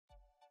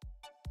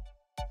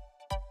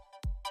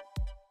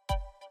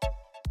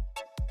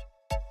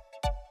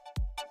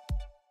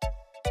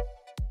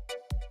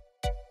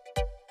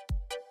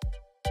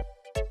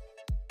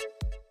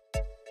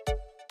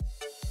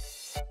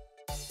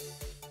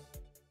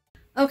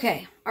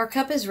Okay, our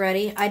cup is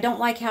ready. I don't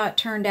like how it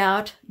turned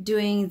out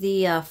doing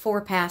the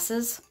 4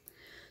 passes.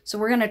 So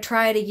we're going to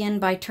try it again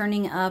by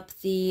turning up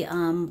the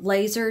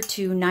laser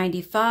to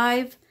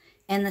 95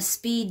 and the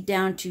speed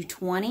down to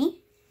 20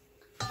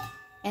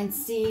 and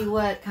see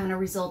what kind of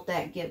result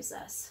that gives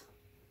us.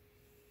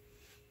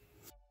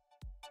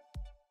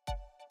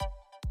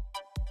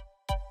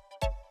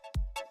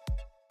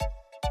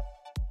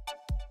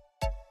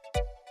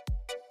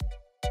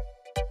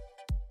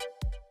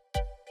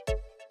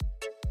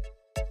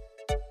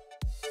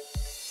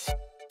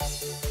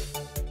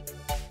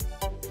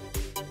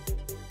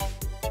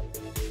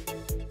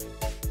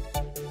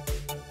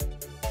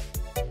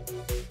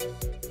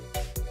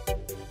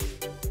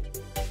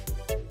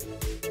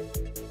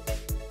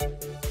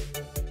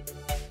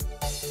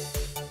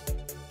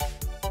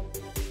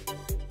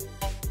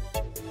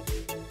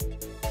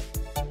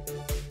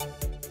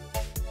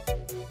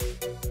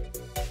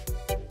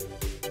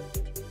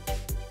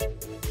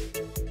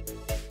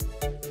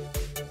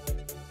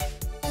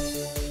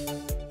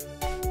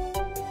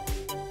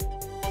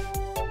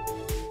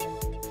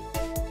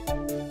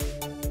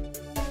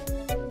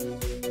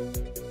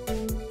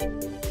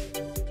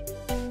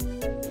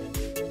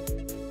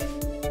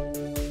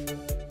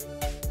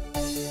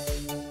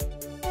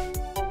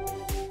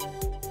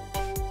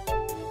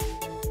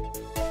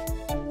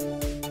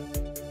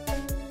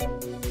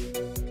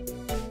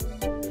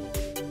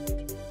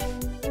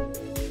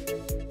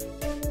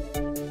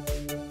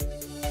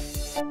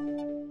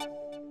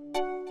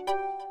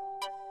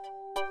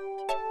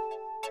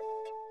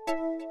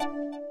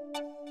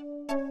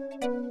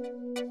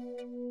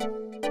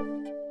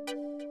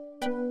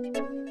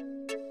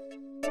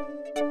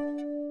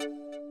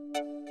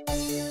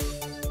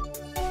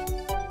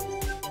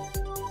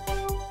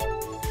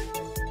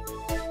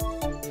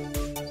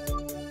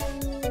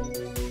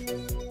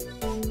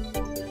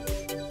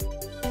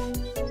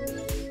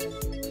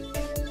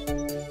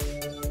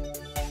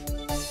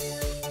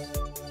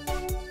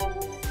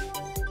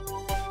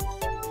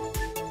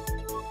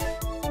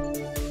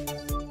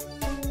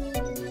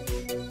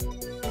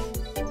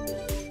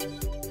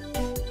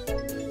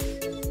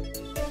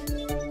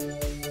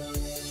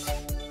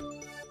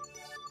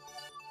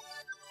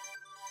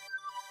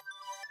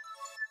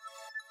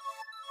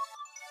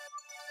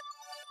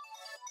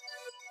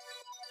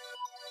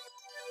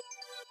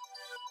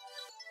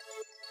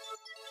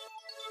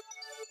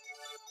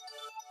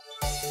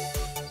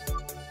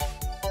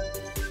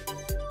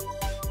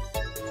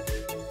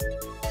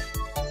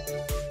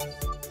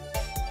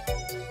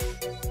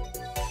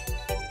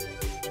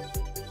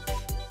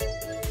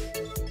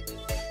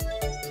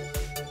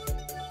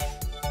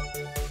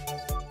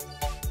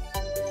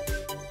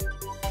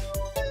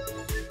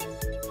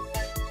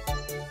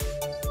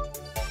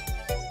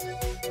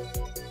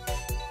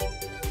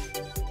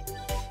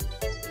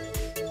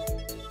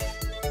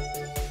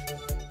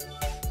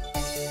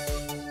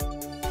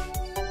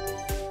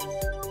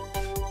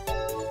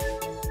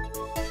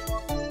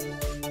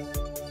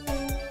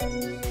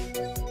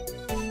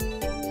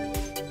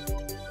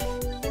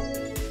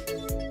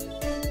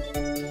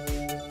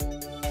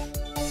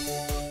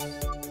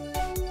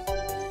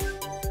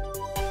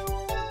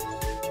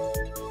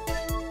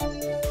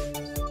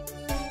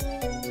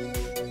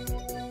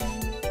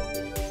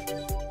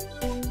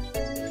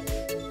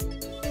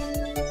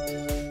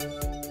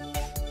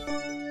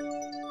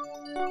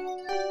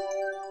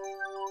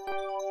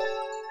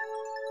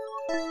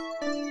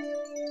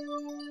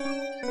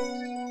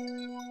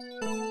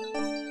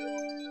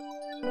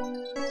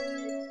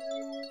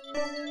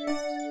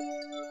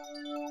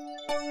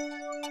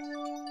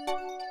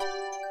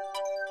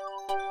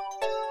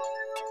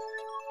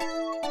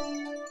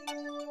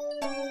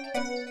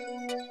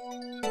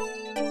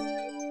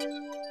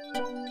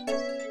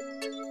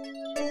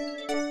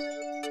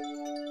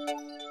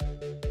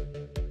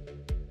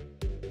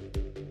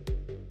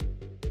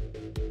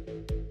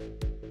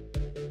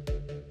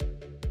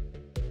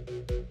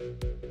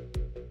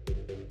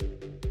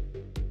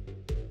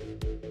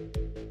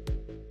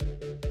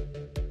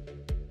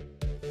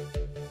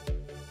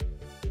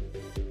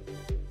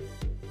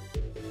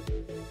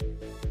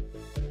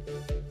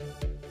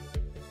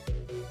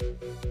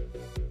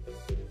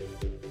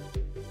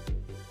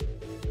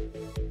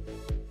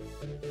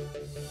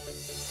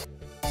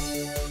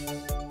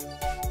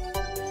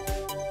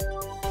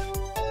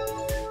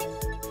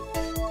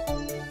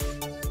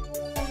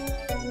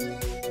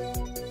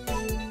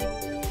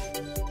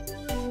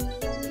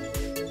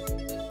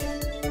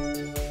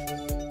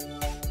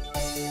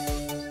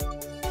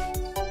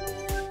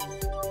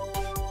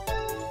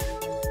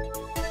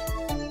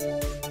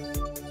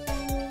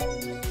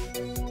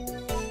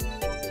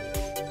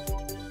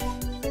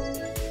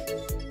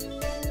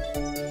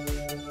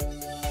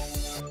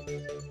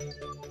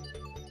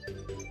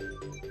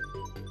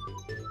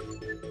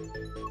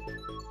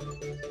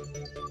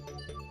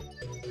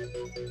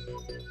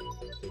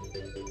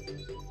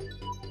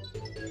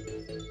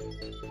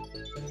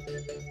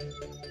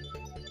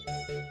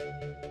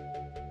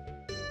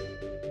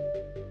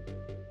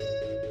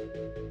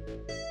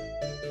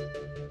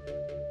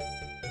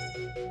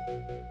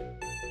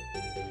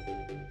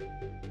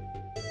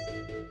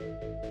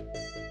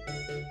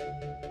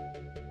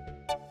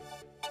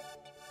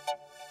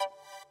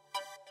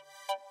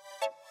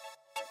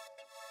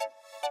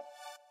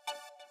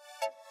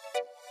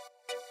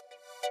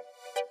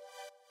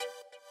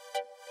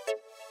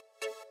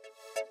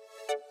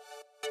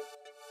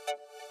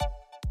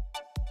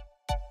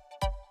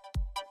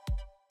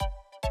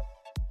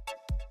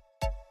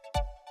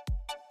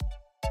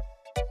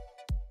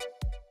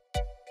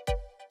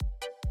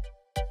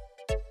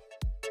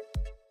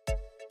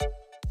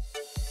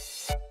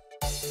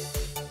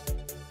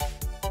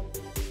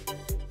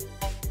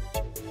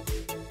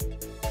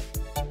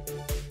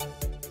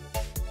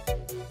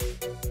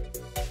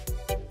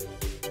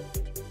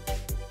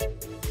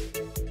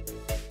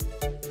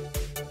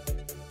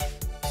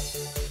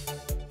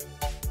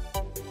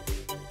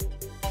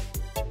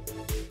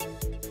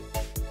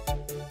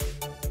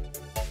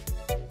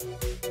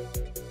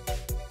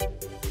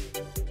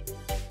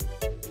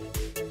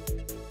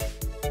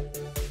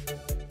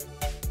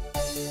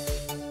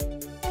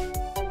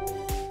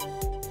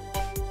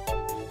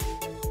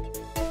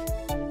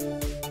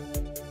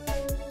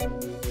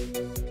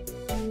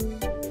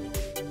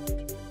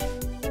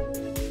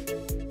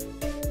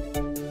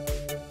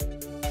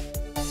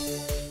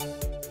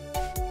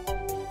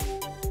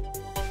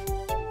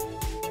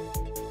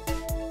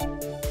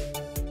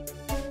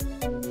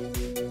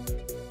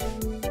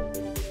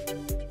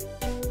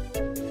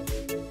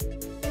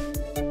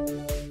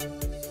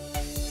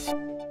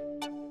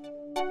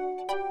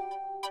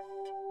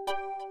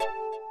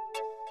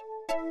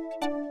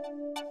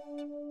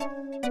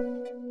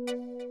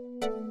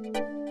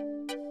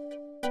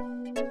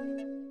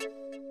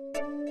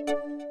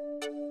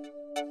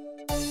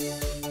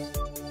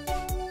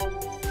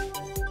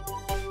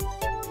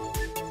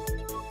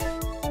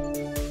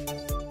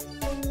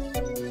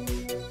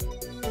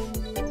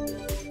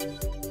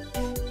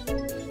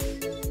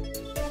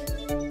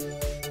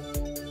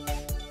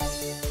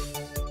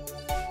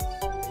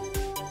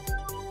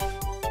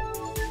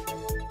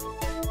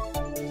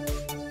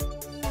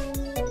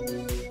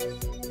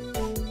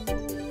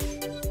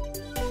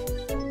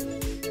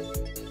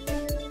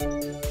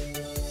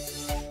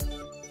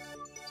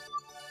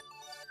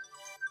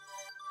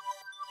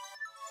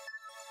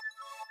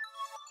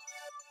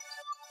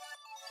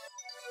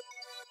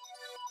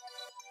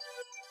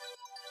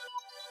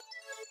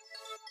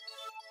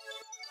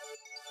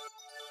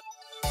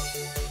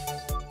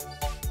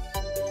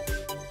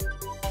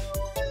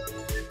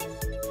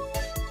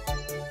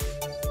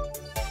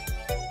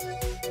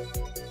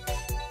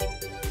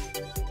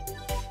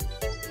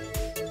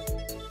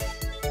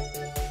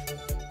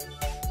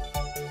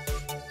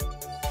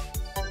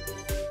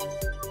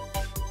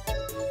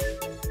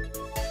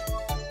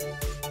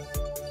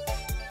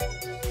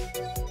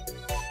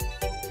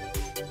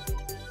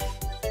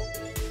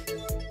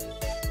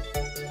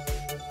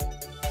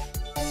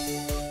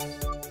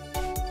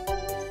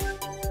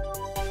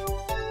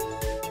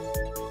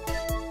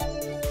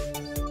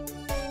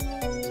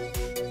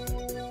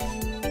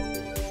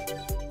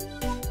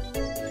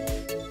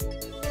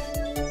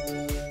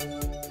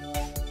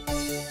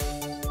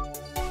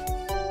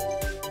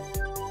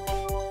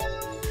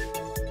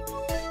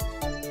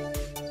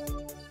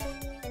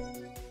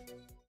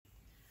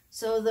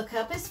 So the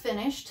cup is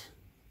finished,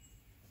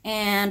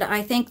 and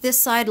I think this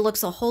side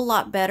looks a whole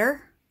lot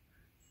better.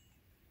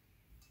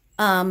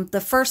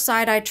 The first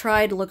side I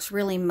tried looks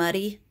really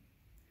muddy.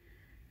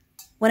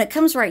 When it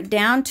comes right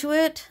down to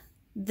it,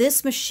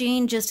 this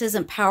machine just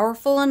isn't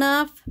powerful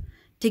enough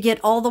to get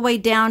all the way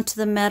down to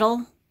the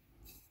metal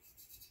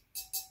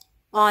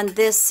on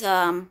this,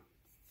 the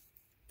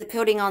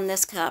coating on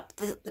this cup.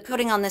 The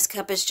coating on this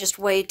cup is just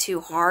way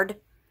too hard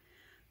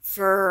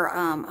for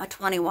a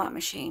 20-watt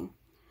machine.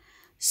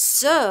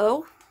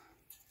 So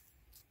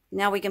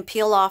now we can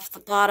peel off the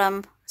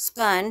bottom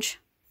sponge.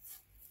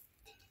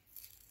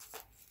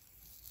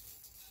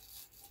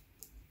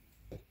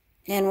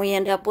 And we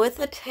end up with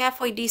a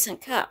halfway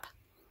decent cup.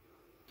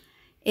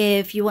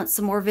 If you want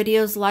some more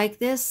videos like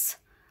this,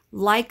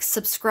 like,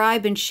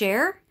 subscribe, and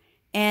share.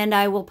 And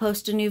I will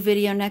post a new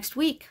video next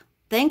week.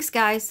 Thanks,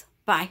 guys.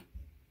 Bye.